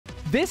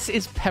This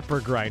is Pepper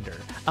Grinder.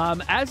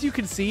 As you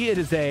can see, it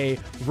is a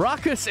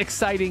raucous,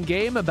 exciting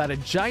game about a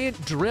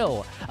giant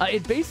drill.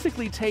 It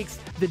basically takes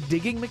the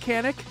digging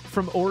mechanic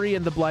from Ori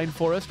and the Blind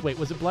Forest. Wait,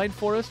 was it Blind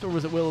Forest or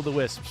was it Will of the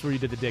Wisps where you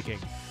did the digging?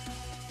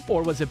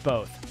 Or was it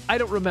both? I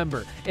don't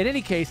remember. In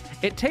any case,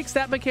 it takes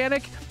that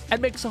mechanic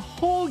and makes a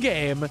whole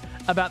game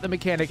about the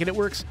mechanic, and it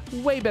works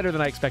way better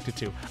than I expected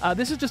to.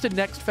 This is just a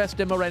Next Fest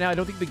demo right now. I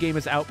don't think the game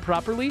is out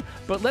properly,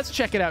 but let's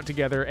check it out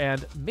together,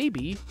 and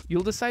maybe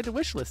you'll decide to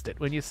wishlist it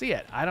when you see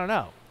it. I don't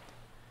know.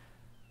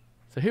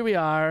 So here we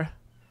are.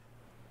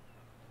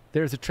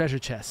 There's a treasure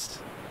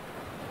chest.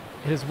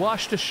 It has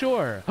washed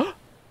ashore.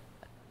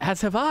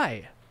 As have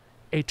I,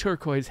 a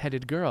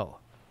turquoise-headed girl.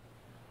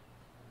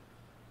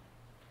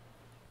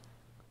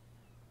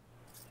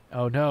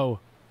 Oh no.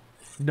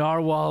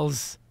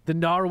 Narwhals. The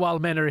narwhal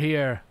men are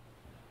here.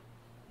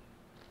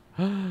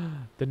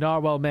 The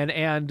narwhal men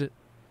and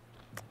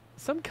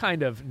some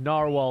kind of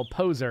narwhal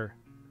poser.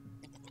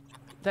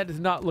 That does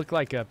not look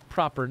like a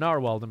proper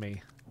narwhal to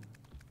me.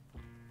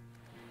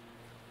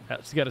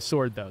 She's got a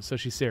sword though, so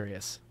she's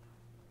serious.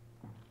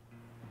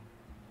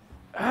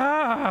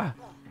 Ah!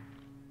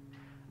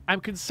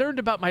 I'm concerned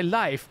about my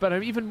life, but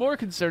I'm even more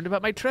concerned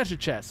about my treasure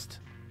chest.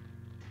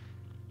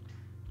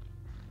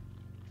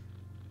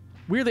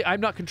 Weirdly,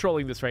 I'm not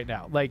controlling this right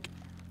now. Like,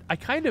 I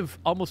kind of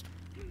almost...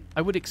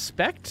 I would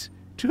expect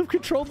to have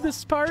controlled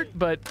this part,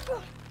 but...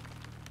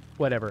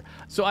 whatever.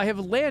 So I have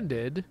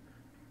landed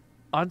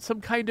on some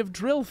kind of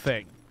drill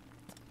thing.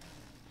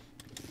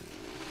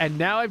 And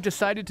now I've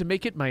decided to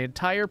make it my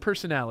entire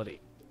personality.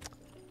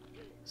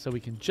 So we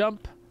can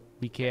jump.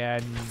 We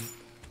can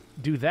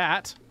do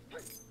that.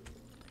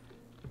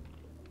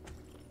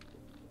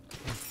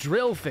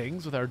 Drill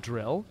things with our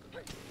drill.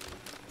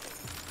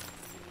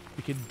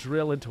 We can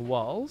drill into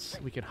walls.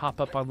 We can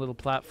hop up on little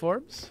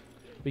platforms.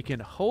 We can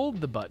hold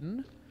the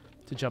button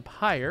to jump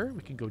higher.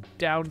 We can go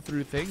down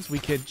through things. We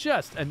can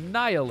just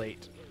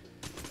annihilate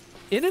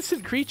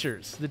innocent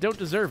creatures that don't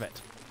deserve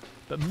it.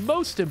 But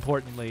most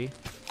importantly,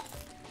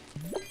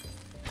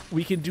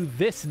 we can do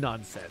this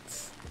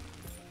nonsense.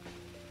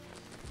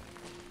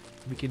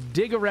 We can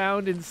dig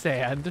around in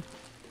sand.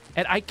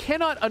 And I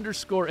cannot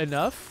underscore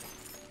enough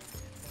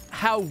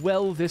how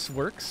well this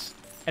works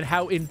and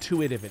how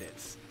intuitive it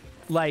is.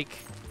 Like,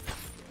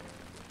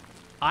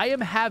 I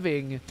am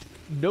having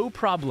no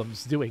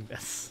problems doing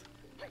this.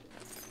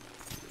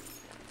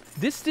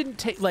 This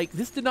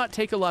did not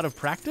take a lot of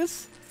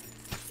practice.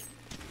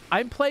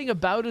 I'm playing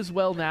about as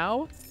well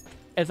now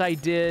as I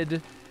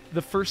did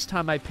the first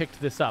time I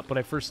picked this up when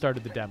I first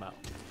started the demo.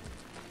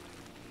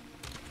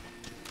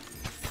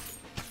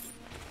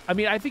 I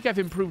mean, I think I've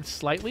improved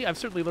slightly. I've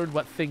certainly learned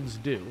what things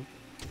do.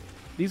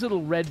 These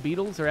little red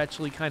beetles are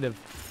actually kind of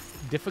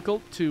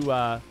difficult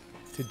to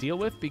deal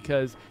with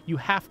because you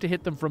have to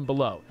hit them from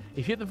below. If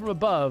you hit them from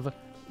above,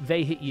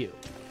 they hit you.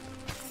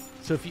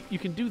 So if you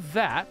can do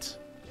that.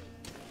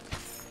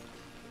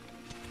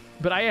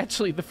 But I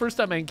actually, the first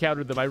time I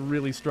encountered them, I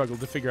really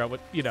struggled to figure out what,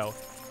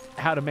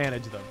 how to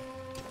manage them.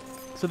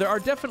 So there are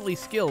definitely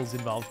skills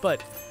involved,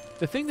 but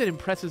the thing that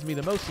impresses me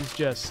the most is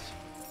just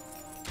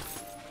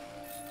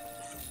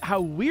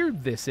how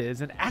weird this is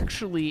and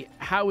actually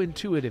how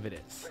intuitive it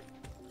is.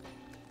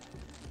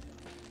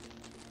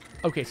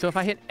 Okay, so if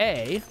I hit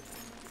A...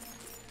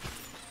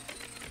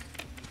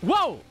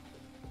 Whoa!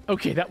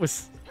 Okay, that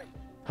was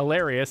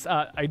hilarious.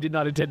 I did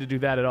not intend to do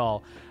that at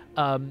all.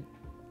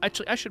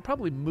 Actually, I should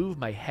probably move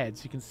my head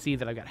so you can see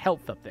that I've got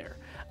health up there.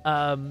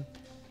 But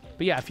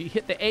yeah, if you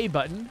hit the A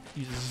button,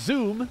 you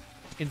zoom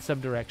in some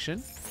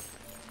direction,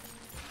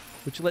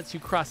 which lets you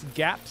cross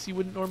gaps you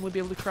wouldn't normally be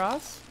able to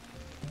cross.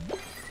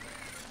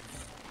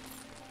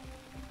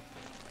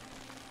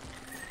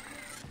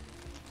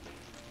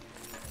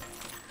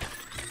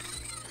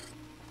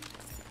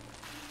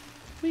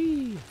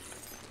 Whee!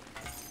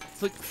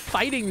 It's like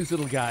fighting these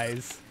little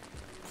guys.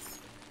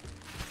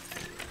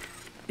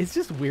 It's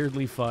just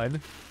weirdly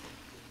fun.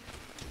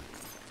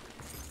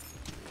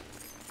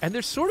 And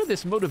there's sort of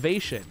this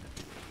motivation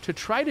to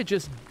try to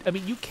just... I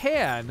mean, you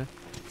can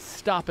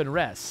stop and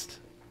rest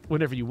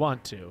whenever you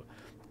want to.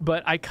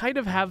 But I kind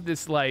of have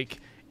this, like,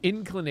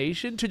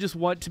 inclination to just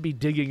want to be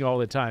digging all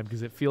the time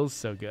because it feels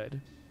so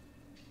good.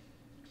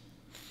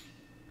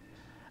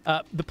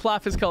 The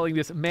Ploff is calling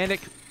this Manic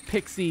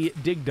Pixie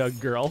Dig Dug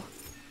Girl,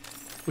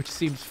 which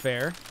seems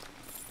fair.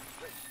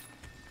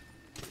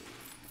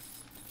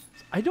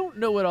 I don't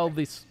know what all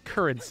this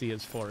currency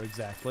is for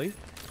exactly.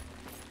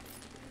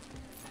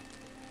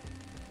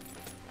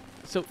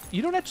 So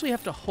you don't actually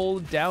have to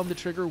hold down the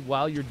trigger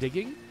while you're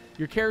digging.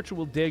 Your character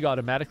will dig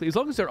automatically. As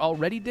long as they're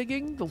already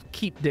digging, they'll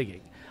keep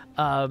digging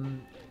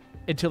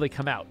until they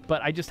come out.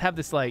 But I just have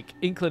this like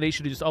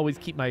inclination to just always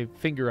keep my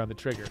finger on the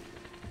trigger.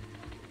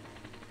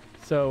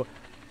 So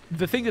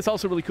the thing that's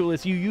also really cool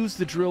is you use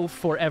the drill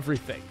for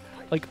everything.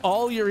 Like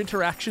all your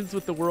interactions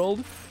with the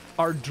world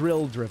are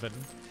drill driven.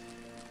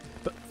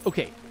 But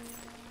okay,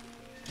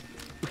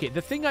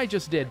 the thing I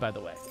just did, by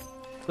the way,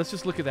 let's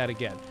just look at that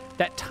again.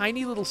 That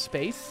tiny little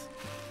space,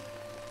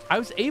 I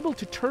was able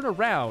to turn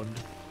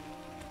around.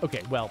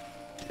 Okay, well,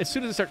 As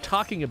soon as I start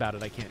talking about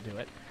it, I can't do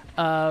it.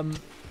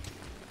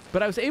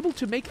 But I was able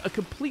to make a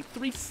complete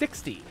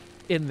 360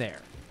 in there.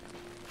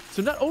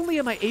 So not only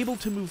am I able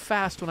to move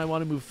fast when I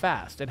want to move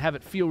fast and have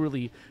it feel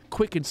really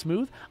quick and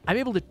smooth, I'm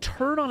able to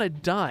turn on a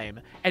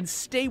dime and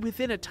stay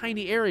within a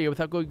tiny area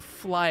without going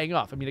flying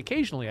off. I mean,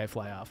 occasionally I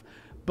fly off,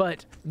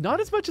 but not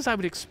as much as I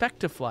would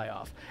expect to fly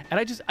off. And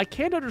I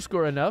can't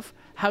underscore enough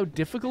how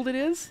difficult it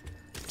is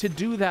to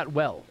do that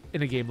well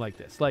in a game like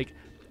this. Like,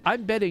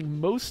 I'm betting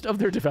most of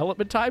their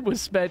development time was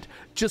spent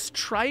just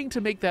trying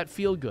to make that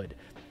feel good.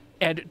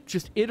 And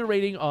just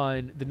iterating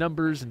on the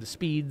numbers and the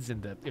speeds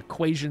and the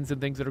equations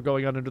and things that are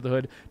going on under the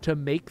hood to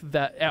make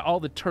that all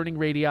the turning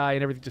radii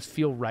and everything just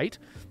feel right.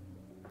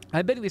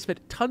 I'm betting they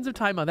spent tons of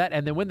time on that,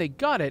 and then when they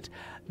got it,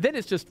 then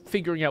it's just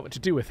figuring out what to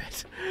do with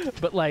it.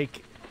 But,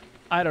 like,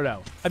 I don't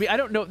know. I mean, I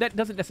don't know. That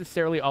doesn't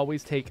necessarily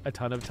always take a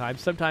ton of time.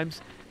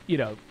 Sometimes, you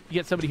know, you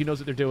get somebody who knows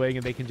what they're doing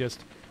and they can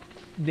just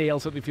nail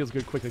something that feels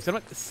good quickly. So I'm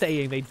not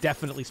saying they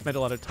definitely spent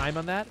a lot of time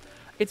on that.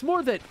 It's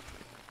more that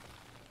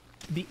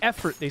the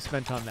effort they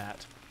spent on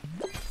that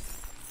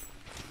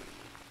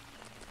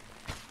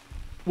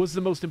was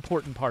the most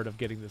important part of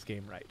getting this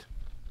game right.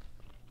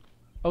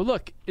 Oh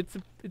look, it's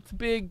a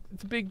big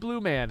blue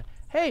man.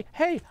 Hey,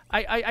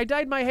 I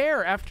dyed my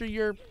hair after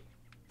your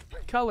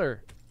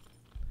color.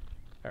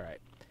 All right.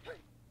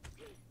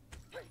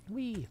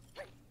 Wee.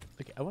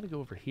 Okay, I want to go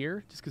over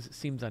here just because it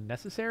seems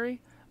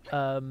unnecessary.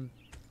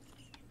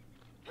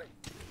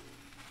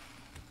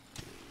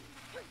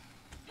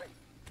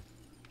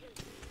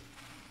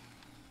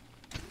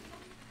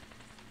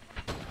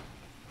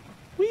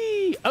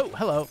 Whee! Oh,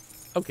 hello.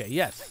 Okay,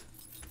 yes.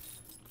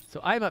 So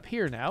I'm up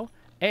here now,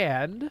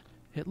 and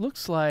it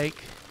looks like...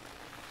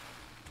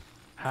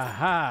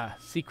 Aha!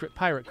 Secret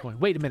pirate coin.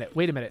 Wait a minute.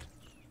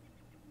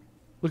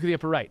 Look at the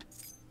upper right.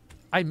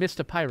 I missed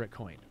a pirate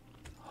coin.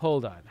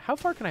 Hold on. How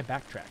far can I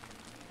backtrack?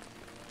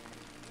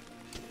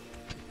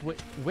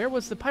 Where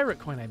was the pirate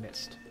coin I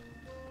missed?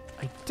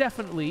 I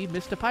definitely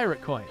missed a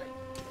pirate coin.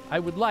 I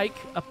would like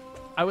to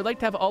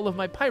have all of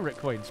my pirate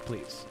coins,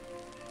 please.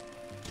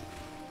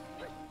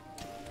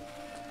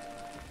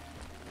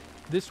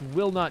 This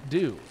will not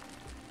do.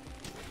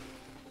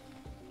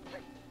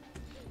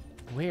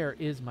 Where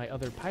is my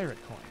other pirate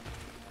coin?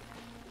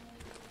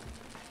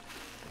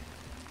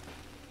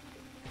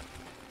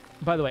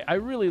 By the way, I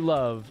really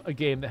love a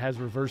game that has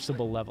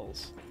reversible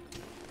levels.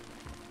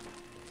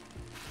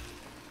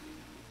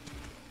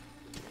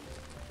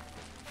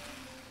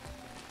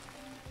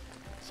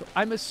 So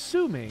I'm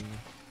assuming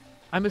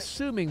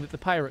that the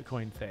pirate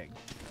coin thing,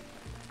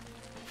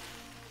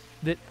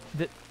 that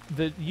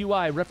the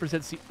UI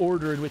represents the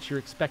order in which you're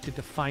expected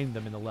to find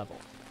them in the level.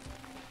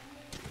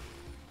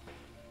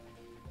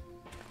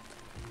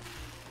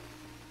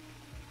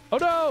 Oh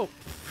no!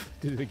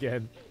 Did it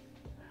again.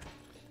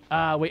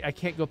 Wait, I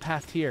can't go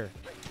past here.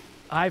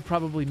 I've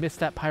probably missed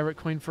that pirate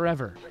coin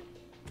forever.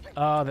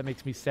 Oh, that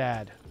makes me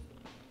sad.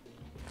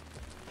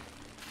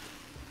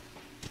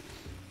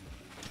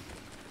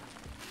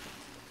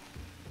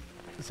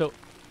 So,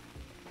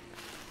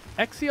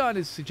 Exion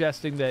is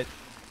suggesting that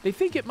they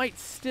think it might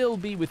still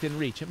be within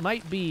reach. It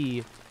might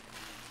be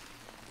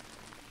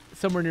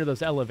somewhere near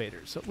those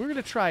elevators. So we're going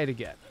to try it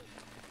again.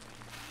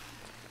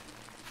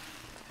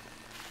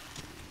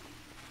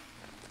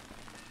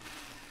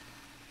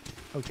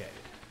 Okay.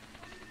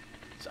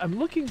 So I'm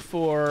looking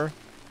for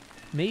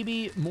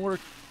maybe more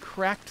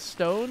cracked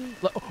stone.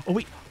 Oh,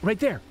 wait. Right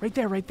there.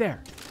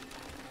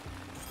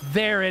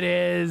 There it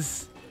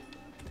is.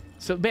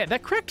 So, man,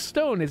 that cracked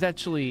stone is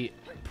actually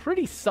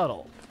pretty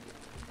subtle.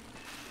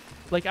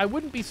 Like, I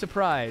wouldn't be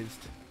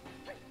surprised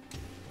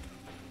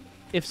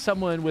if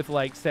someone with,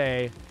 like,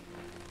 say,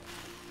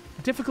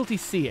 difficulty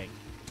seeing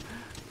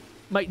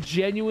might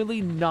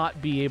genuinely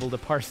not be able to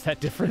parse that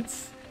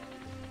difference.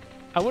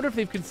 I wonder if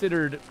they've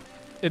considered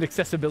an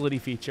accessibility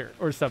feature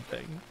or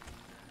something.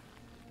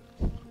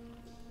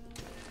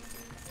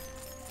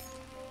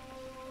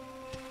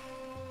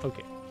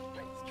 Okay,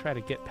 let's try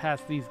to get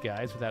past these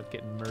guys without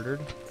getting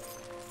murdered.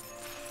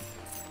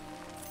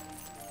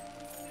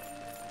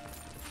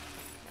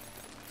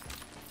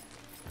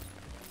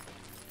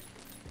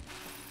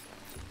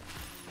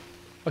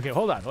 Okay,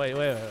 hold on. Wait.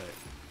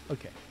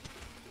 Okay.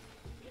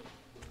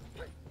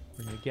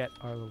 We're going to get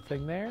our little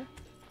thing there.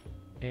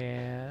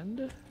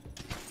 And...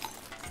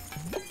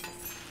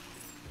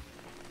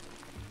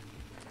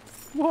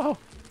 Whoa!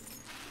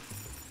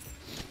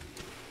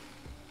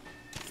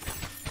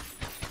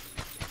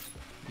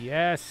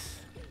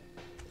 Yes!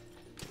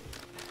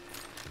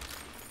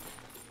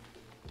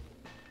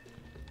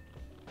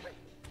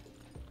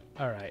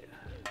 All right.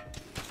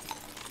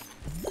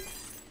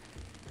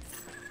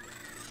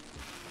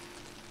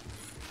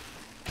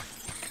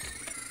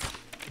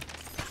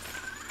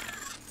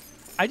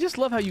 I just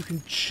love how you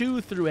can chew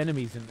through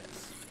enemies in this.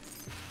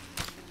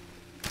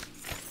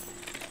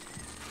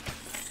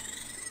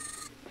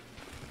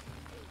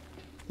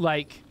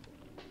 Like,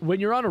 when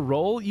you're on a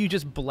roll, you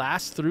just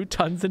blast through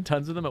tons and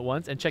tons of them at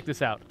once. And check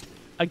this out.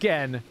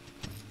 Again,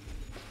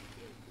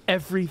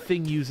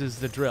 everything uses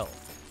the drill.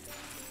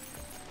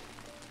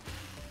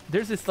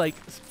 there's this like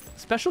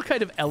special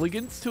kind of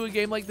elegance to a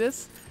game like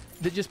this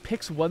that just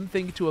picks one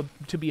thing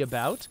to be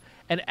about,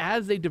 and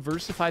as they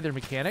diversify their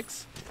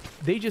mechanics,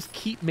 they just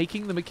keep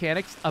making the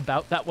mechanics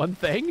about that one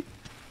thing.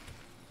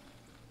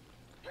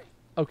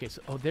 Okay,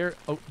 so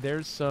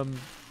there's some.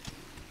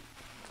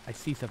 I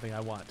see something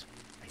I want.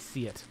 I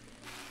see it.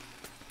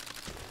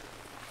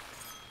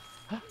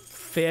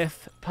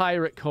 5th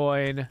pirate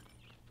coin.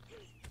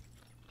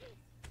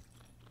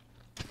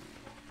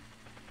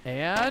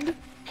 And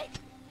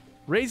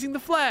raising the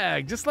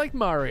flag, just like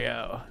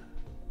Mario.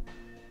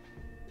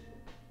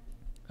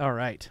 All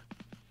right.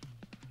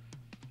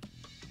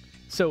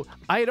 So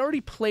I had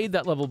already played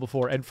that level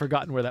before and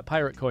forgotten where that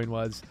pirate coin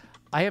was.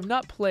 I have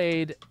not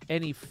played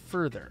any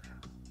further.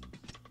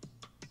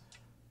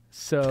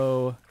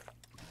 So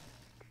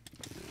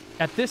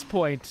at this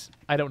point,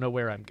 I don't know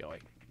where I'm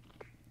going.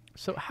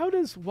 So how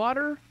does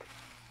water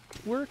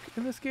work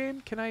in this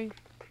game? Can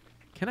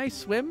I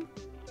swim?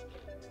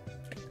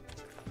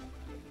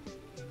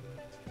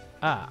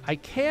 Ah, I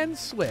can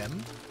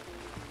swim,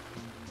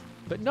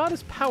 but not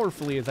as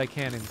powerfully as I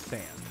can in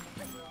sand.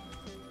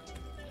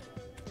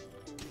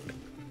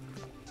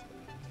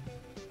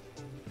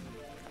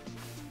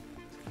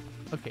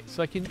 Okay,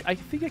 so I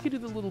think I can do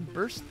the little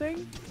burst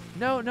thing?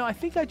 No, I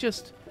think I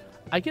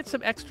get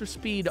some extra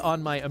speed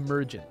on my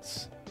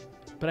emergence.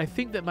 But I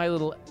think that my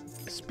little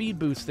speed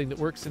boost thing that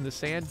works in the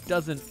sand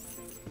doesn't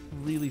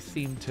really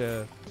seem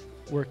to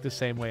work the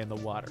same way in the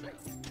water.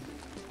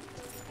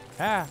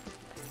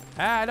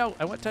 No,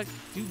 I want to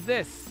do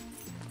this.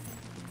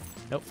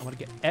 Nope, I want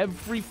to get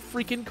every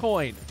freaking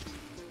coin.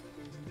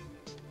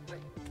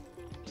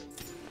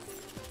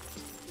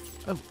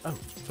 Oh,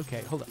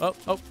 okay, hold on.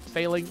 Oh,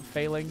 failing.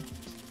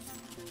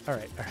 All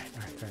right,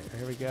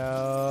 here we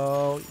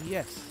go.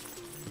 Yes.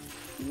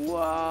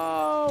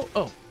 Whoa.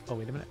 Oh,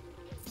 wait a minute.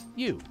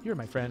 You're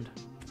my friend.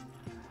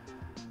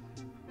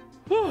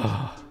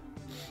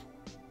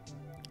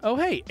 Oh,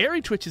 hey,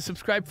 Airy Twitch is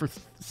subscribed for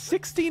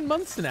 16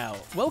 months now.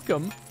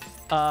 Welcome.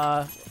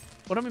 What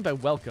do I mean by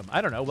welcome?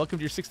 I don't know. Welcome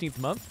to your 16th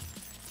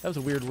month. That was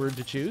a weird word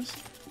to choose.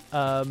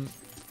 Hold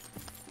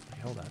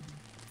on.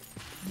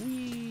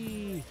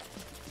 Whee.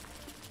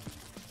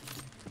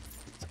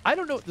 I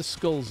don't know what the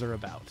skulls are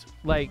about.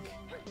 Like,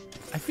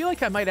 I feel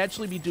like I might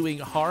actually be doing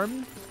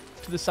harm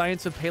to the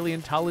science of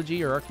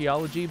paleontology or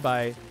archaeology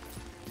by...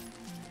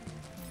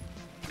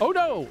 Oh,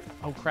 no!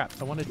 Oh, crap.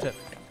 I wanted to...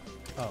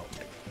 Oh.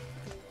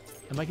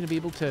 Am I going to be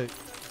able to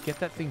get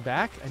that thing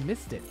back? I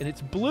missed it. And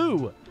it's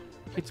blue.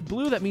 It's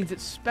blue. That means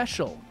it's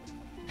special.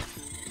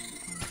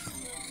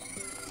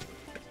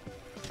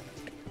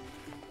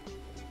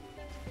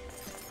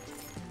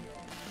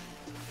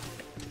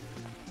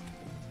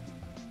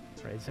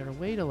 Right, is there a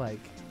way to, like...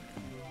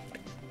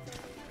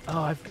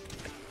 Oh,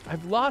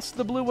 I've lost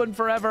the blue one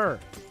forever.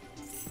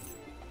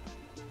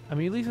 I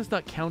mean, at least it's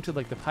not counted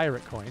like the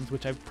pirate coins,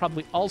 which I've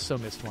probably also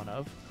missed one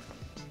of.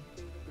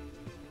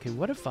 Okay,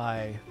 what if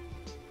I...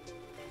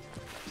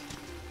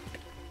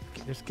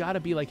 Okay, there's got to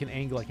be like an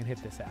angle I can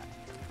hit this at.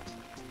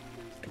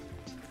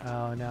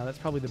 Oh, no, that's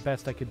probably the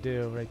best I could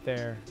do right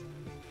there.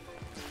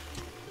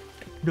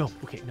 No,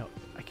 okay, no,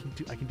 I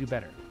can do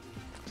better.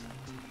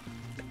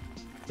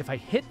 If I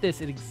hit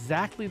this at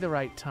exactly the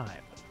right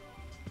time.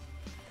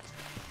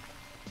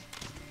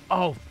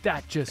 Oh,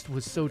 that just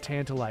was so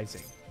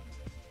tantalizing.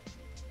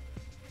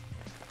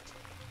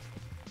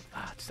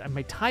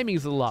 My timing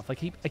is a little off. I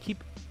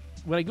keep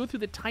when I go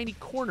through the tiny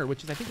corner,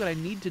 which is I think what I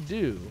need to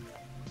do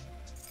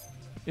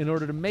in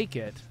order to make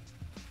it,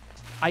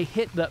 I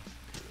hit the...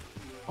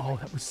 Oh,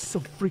 that was so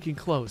freaking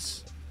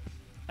close.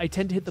 I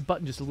tend to hit the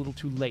button just a little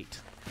too late.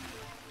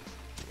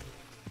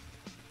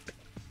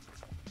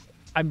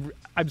 I'm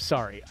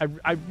sorry.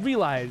 I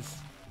realize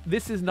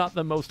this is not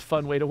the most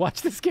fun way to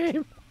watch this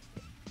game.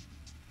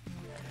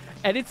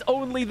 And it's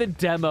only the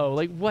demo.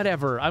 Like,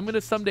 whatever. I'm going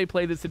to someday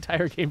play this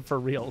entire game for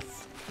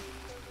reals.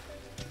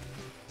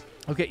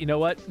 Okay, you know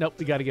what? Nope,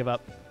 we got to give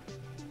up.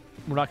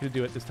 We're not going to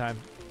do it this time.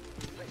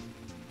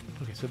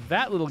 Okay, so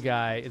that little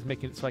guy is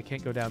making it so I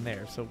can't go down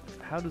there. So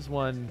how does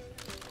one...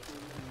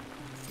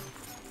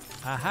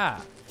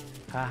 Aha.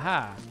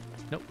 Aha.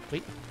 Nope,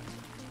 wait.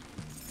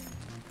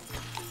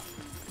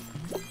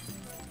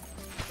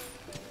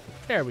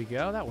 There we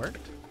go. That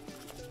worked.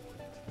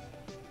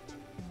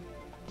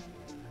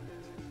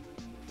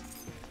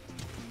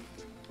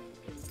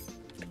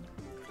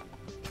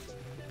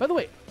 By the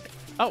way...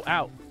 Oh,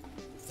 ow.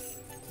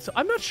 So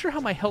I'm not sure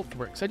how my health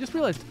works. I just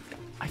realized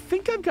I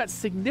think I've got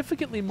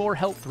significantly more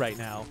health right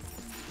now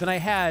than I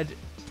had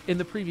in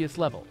the previous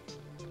level.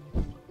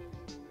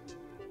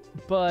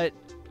 But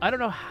I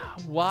don't know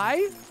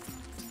why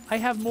I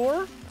have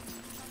more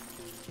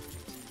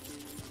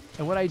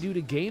and what I do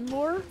to gain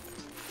more.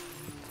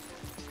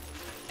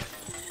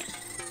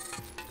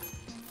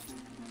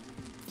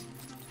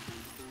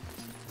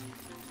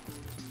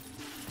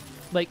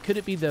 Like, could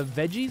it be the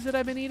veggies that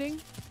I've been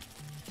eating?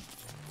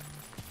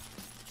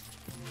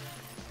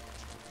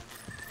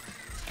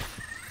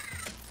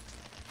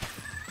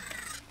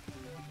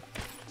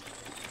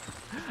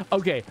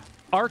 Okay,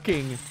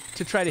 arcing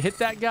to try to hit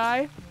that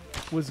guy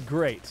was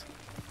great.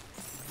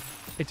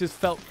 It just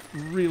felt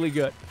really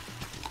good.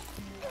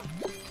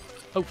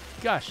 Oh,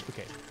 gosh.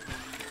 Okay.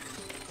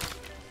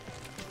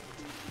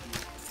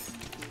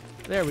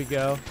 There we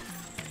go.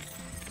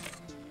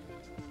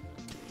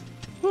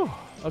 Whew.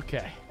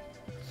 Okay.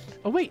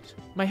 Oh, wait.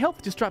 My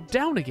health just dropped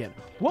down again.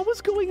 What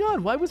was going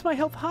on? Why was my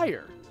health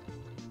higher?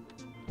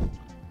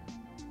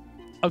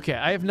 Okay,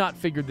 I have not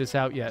figured this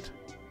out yet.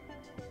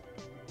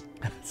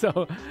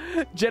 So,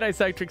 Jedi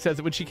Cytric says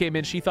that when she came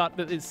in, she thought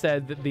that it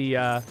said that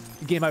the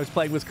game I was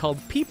playing was called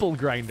People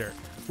Grinder,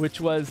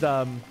 which was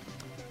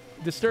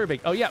disturbing.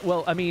 Oh, yeah,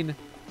 well, I mean,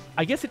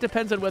 I guess it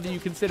depends on whether you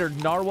consider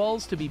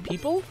narwhals to be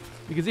people,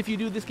 because if you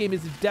do, this game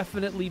is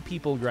definitely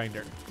People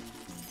Grinder.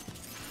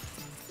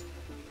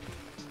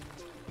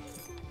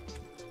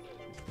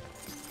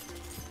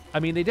 I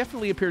mean, they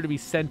definitely appear to be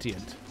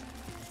sentient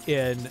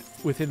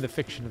within the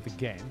fiction of the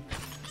game.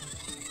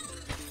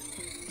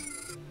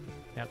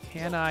 Now,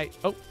 can I...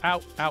 Oh,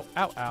 ow, ow,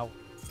 ow, ow.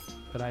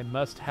 But I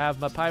must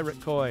have my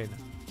pirate coin.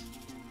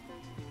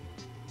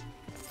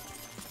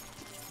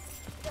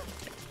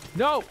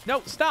 No,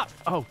 no, stop!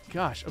 Oh,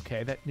 gosh,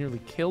 okay, that nearly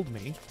killed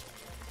me.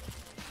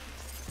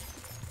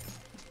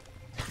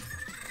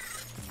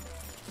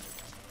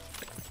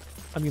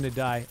 I'm gonna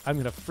die. I'm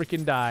gonna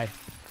freaking die.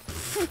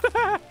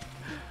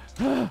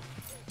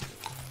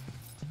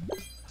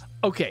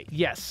 Okay,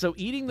 yes, so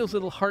eating those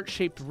little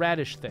heart-shaped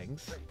radish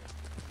things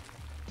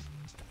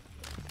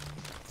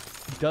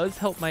does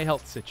help my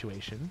health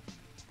situation.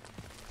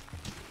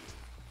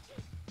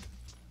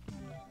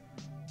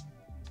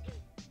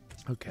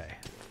 Okay.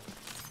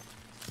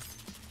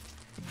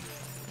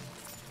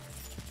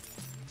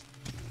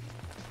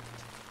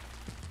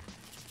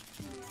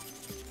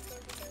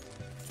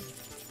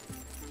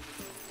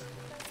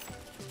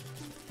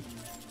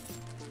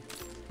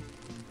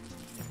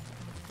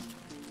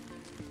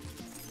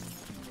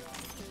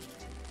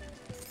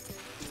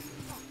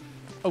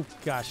 Oh,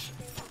 gosh.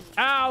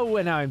 Ow,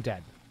 and now I'm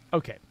dead.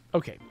 Okay,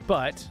 okay,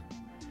 but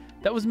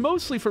that was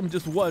mostly from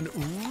just one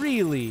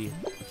really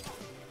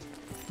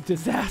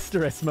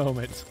disastrous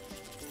moment.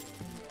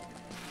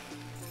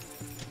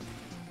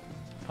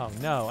 Oh,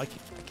 no, I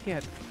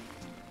can't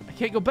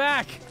go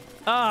back.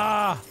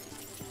 Ah!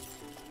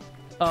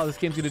 Oh, this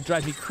game's gonna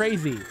drive me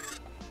crazy.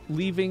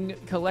 Leaving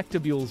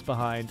collectibles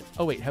behind.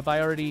 Oh, wait, have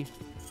I already...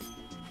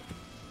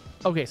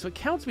 Okay, so it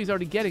counts me as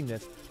already getting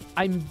this.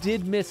 I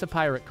did miss a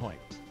pirate coin.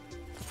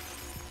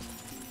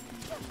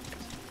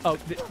 Oh,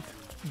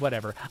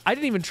 whatever. I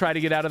didn't even try to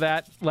get out of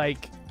that.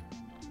 Like,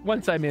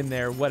 once I'm in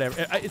there,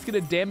 whatever. It's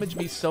going to damage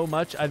me so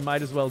much, I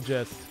might as well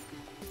just...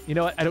 You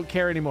know what? I don't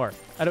care anymore.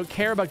 I don't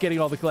care about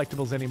getting all the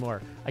collectibles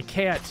anymore. I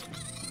can't.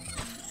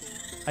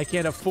 I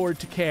can't afford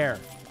to care.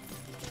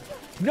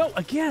 No,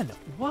 again.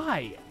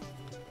 Why?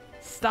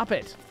 Stop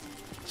it.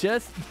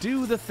 Just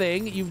do the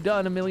thing you've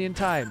done a million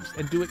times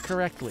and do it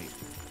correctly.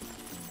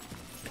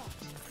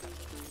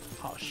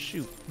 Oh,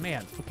 shoot.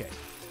 Man, okay.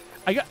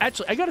 I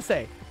gotta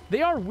say...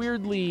 They are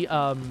weirdly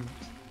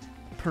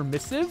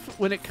permissive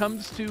when it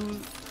comes to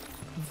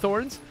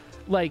thorns.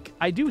 Like,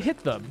 I do hit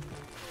them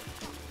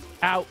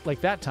out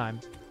like that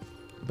time,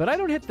 but I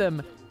don't hit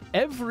them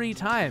every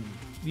time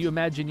you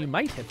imagine you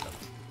might hit them.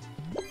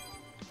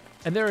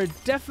 And there are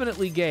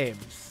definitely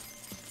games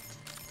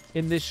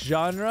in this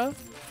genre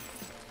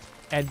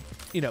and,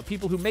 you know,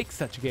 people who make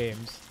such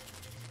games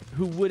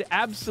who would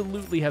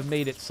absolutely have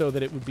made it so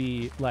that it would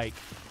be, like,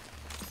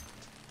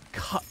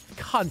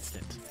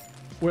 constant.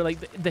 Where, like,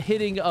 the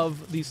hitting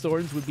of these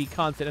thorns would be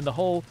constant, and the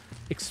whole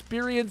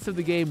experience of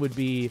the game would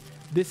be,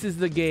 this is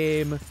the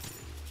game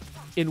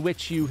in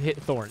which you hit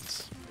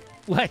thorns.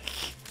 Like,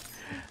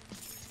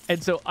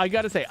 and so I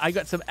gotta say, I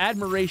got some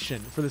admiration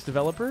for this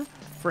developer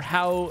for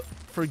how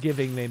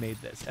forgiving they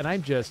made this. And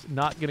I'm just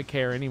not gonna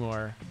care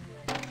anymore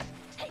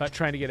about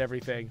trying to get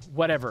everything.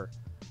 Whatever.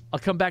 I'll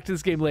come back to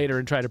this game later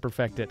and try to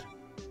perfect it.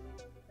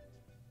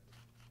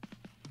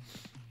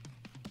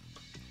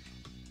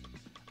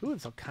 Ooh,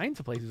 there's all kinds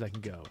of places I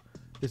can go.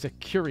 There's a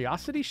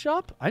curiosity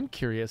shop. I'm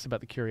curious about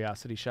the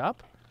curiosity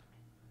shop.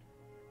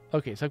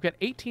 Okay, so I've got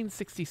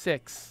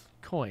 1866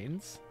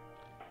 coins.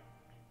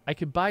 I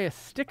could buy a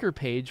sticker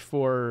page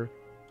for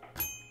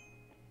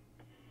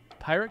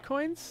pirate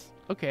coins.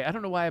 Okay, I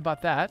don't know why I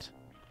bought that.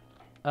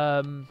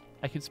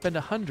 I could spend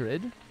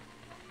 100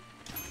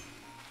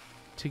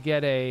 to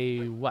get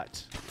a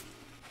what?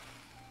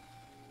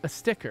 A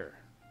sticker.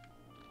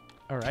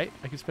 All right,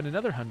 I could spend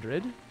another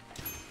 100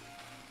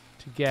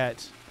 to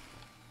get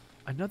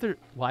another...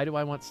 Why do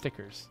I want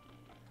stickers?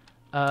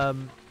 I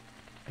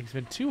can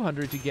spend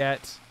 200 to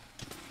get...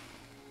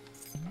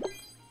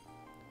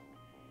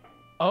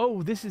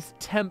 Oh, this is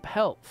temp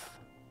health.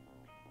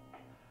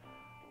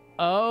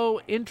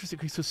 Oh, interesting.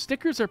 Okay, so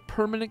stickers are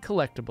permanent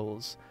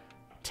collectibles.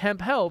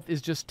 Temp health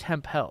is just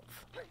temp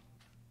health.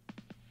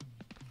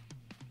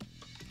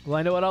 Well,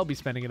 I know what I'll be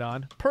spending it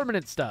on.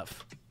 Permanent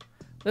stuff.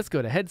 Let's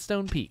go to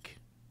Headstone Peak.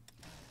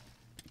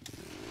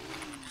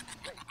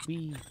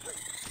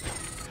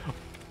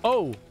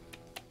 Oh!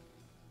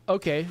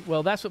 Okay,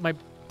 well, that's what my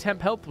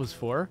temp health was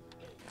for.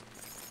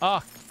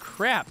 Oh,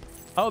 crap.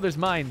 Oh, there's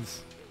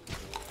mines.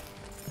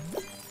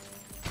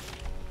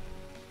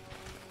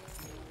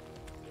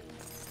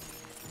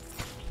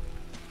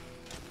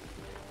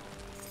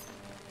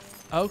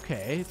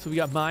 Okay, so we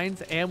got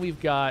mines and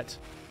we've got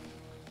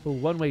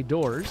one-way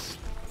doors.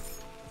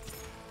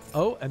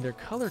 Oh, and they're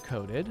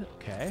color-coded.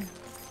 Okay.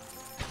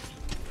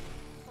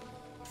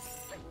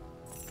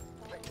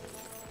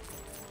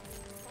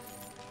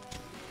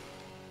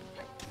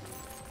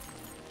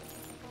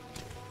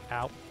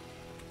 Ow.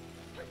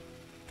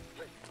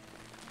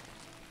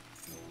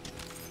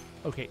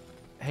 Okay.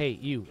 Hey,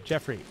 you,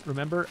 Jeffrey,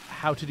 remember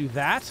how to do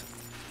that?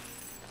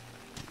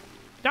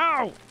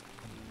 No!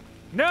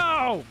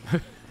 No!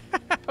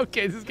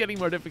 Okay, this is getting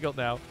more difficult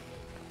now.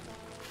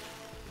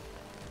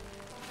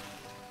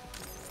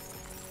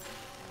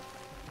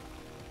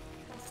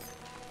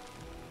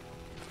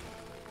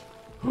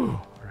 Whew,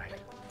 right.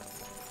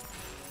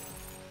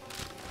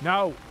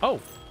 No! Oh!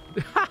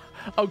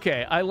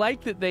 Okay, I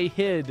like that they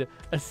hid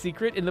a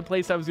secret in the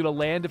place I was going to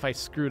land if I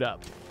screwed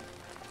up.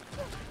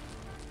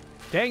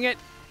 Dang it!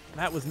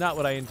 That was not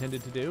what I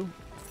intended to do.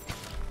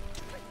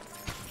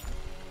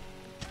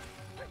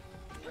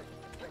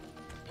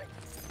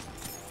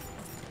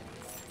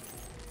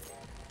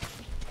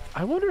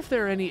 I wonder if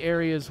there are any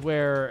areas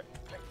where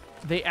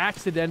they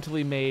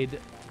accidentally made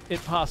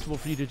it possible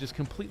for you to just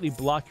completely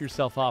block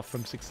yourself off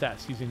from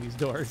success using these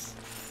doors.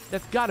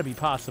 That's got to be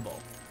possible.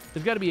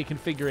 There's got to be a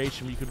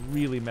configuration where you could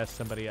really mess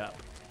somebody up.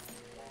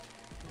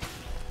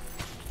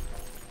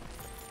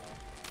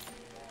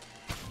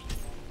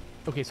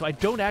 Okay, so I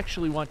don't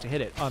actually want to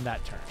hit it on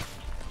that turn.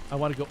 I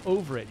want to go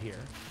over it here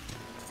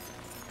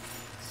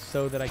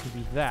so that I can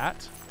do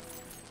that.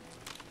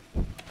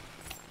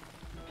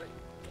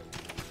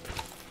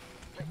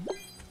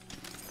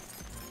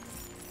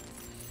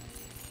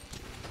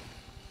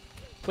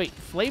 Wait,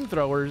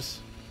 flamethrowers?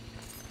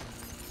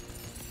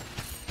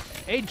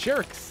 Hey,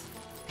 jerks!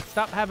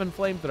 Stop having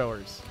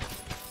flamethrowers.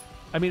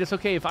 I mean, it's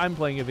okay if I'm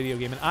playing a video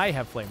game and I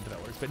have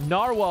flamethrowers, but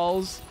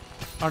narwhals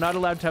are not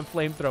allowed to have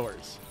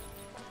flamethrowers.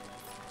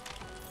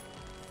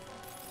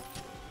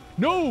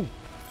 No!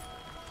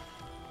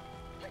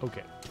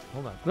 Okay,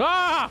 hold on.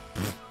 Ah!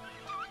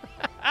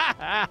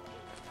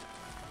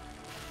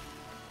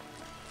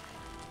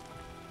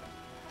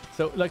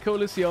 So, La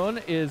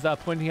Coalición is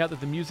pointing out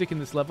that the music in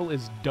this level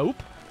is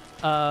dope.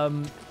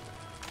 I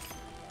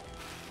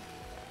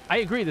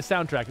agree, the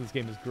soundtrack in this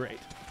game is great.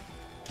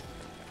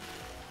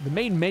 The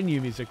main menu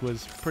music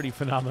was pretty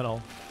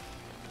phenomenal.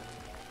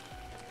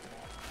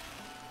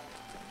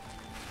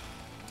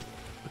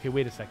 Okay,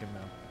 wait a second, though.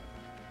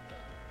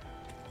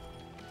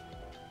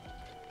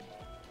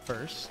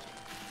 First,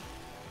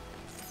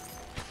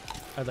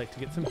 I'd like to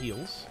get some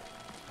heals.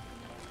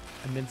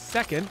 And then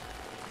second...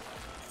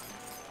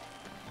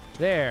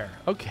 There.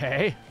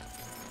 Okay.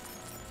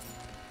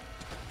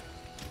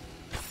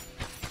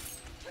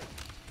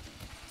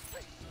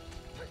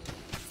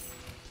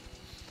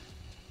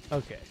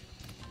 Okay.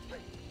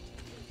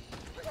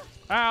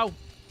 Ow!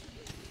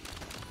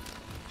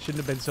 Shouldn't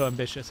have been so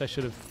ambitious. I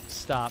should have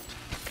stopped.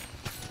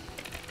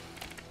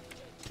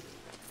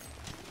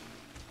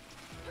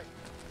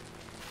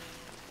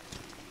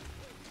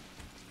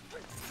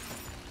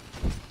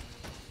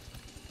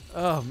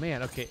 Oh,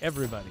 man. Okay,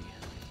 everybody.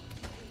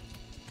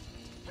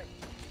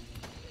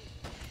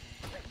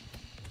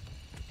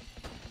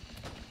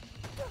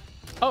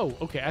 Oh,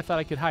 okay. I thought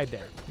I could hide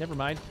there. Never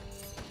mind.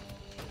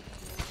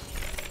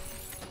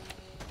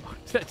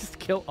 Did I just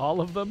kill all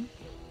of them?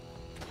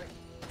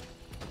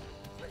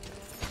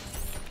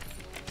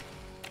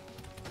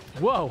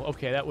 Whoa.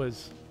 Okay, that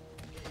was...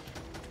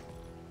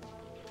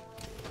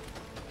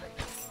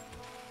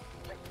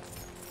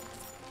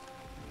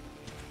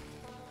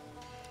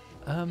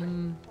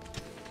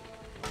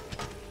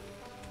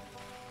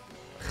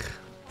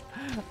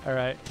 All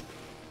right.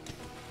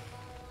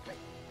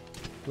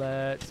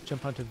 Let's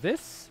jump onto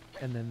this,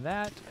 and then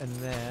that, and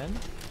then...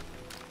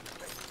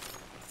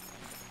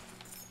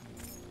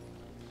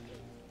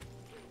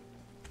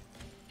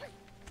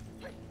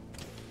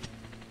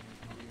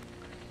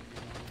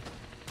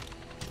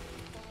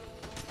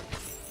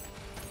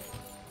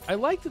 I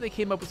like that they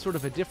came up with sort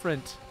of a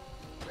different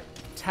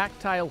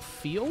tactile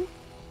feel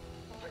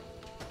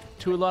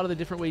to a lot of the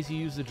different ways you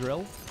use the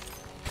drill.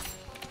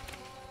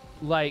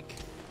 Like,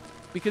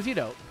 because, you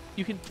know,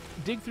 you can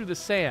dig through the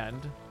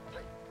sand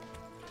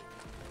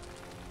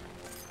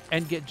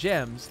and get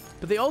gems,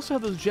 but they also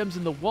have those gems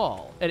in the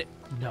wall. And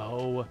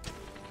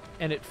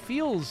and it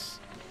feels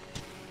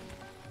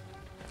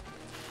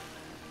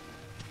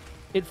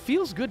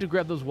good to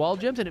grab those wall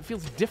gems, and it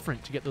feels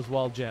different to get those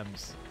wall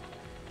gems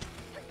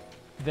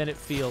than it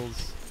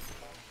feels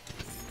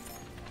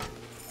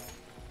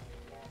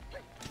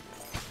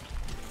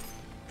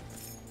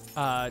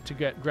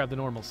to grab the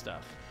normal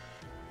stuff.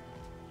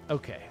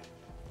 Okay,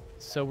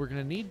 so we're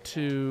gonna need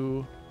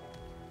to,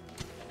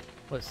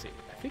 let's see,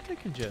 I think I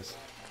can just...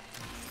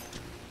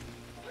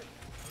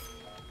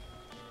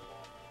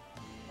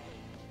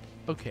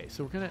 Okay,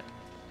 so we're gonna...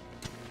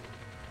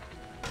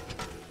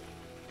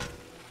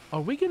 Are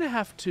we going to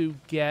have to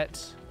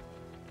get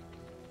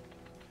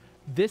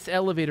this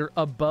elevator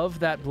above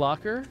that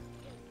blocker?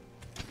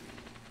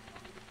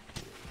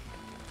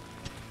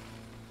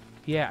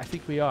 Yeah, I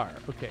think we are.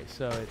 Okay,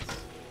 so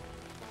it's...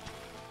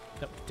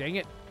 No, dang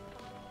it.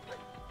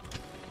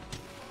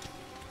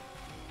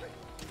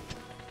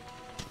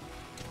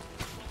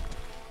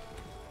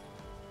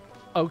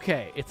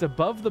 Okay, it's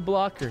above the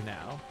blocker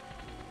now.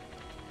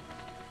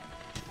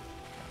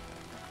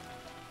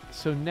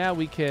 So now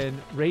we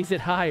can raise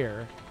it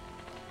higher.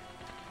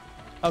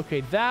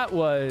 Okay, that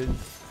was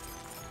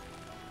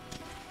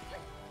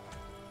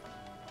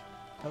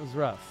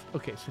rough.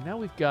 Okay, so now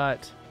we've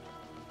got...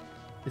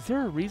 Is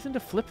there a reason to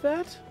flip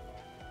that?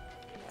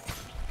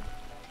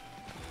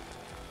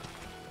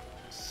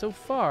 So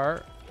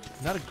far,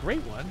 not a great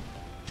one.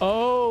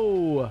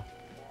 Oh!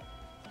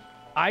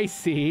 I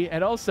see.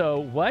 And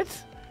also, what?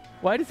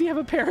 Why does he have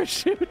a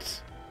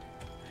parachute?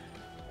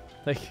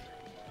 Like,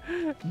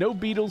 no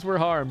beetles were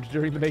harmed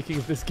during the making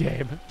of this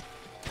game.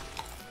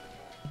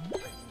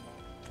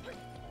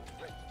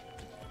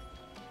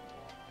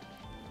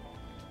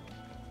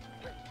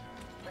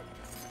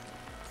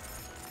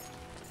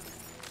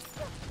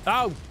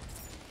 Oh!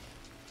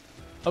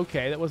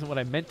 Okay, that wasn't what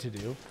I meant to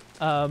do.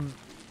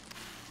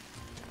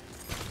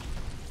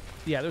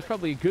 Yeah, there's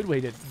probably a good way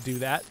to do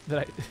that.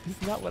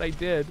 It's not what I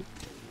did.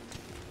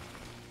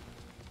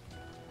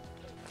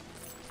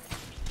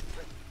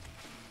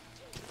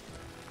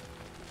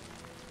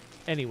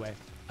 Anyway,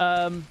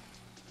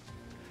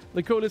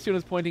 Laconis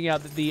was pointing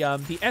out that the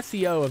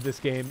SEO of this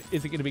game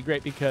isn't going to be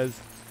great because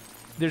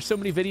there's so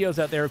many videos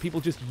out there of people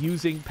just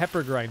using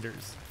pepper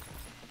grinders.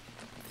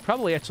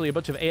 Probably actually a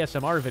bunch of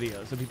ASMR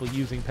videos of people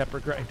using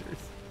pepper grinders.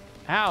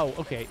 Ow,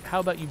 okay,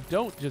 how about you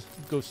don't just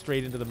go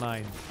straight into the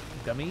mine,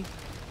 dummy?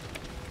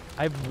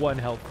 I have 1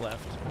 health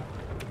left.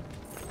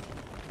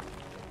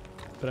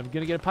 But I'm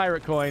gonna get a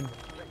pirate coin.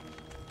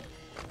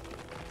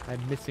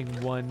 I'm missing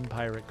 1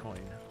 pirate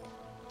coin.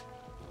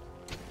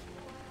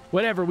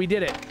 Whatever, we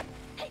did it.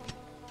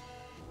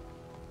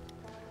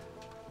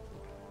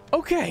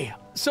 Okay,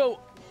 so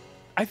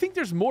I think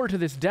there's more to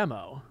this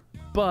demo,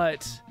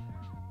 but...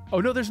 Oh,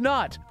 no, there's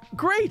not.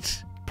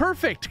 Great.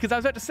 Perfect. Because I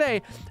was about to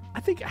say, I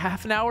think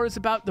half an hour is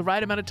about the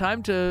right amount of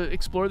time to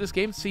explore this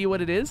game, see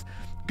what it is.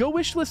 Go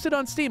wishlist it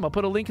on Steam. I'll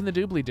put a link in the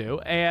doobly-doo.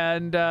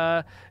 And,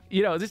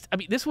 you know,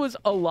 this was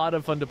a lot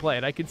of fun to play,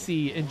 and I could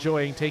see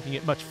enjoying taking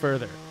it much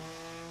further.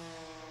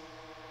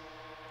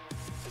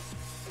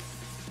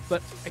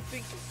 But I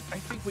think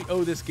we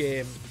owe this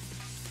game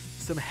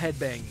some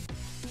headbanging.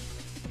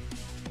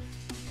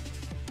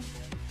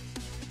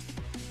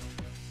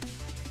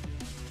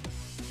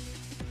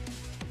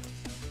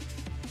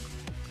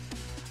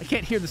 I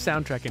can't hear the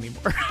soundtrack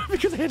anymore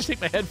because I had to take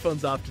my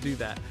headphones off to do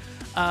that.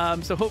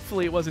 So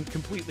hopefully it wasn't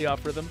completely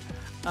off rhythm.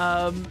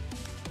 But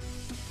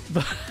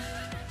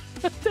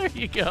there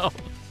you go.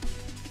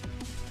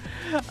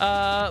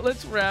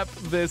 Let's wrap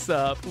this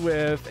up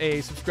with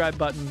a subscribe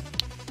button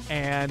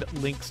and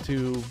links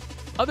to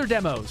other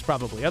demos,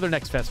 probably, other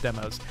Next Fest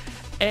demos.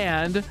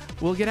 And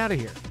we'll get out of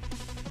here.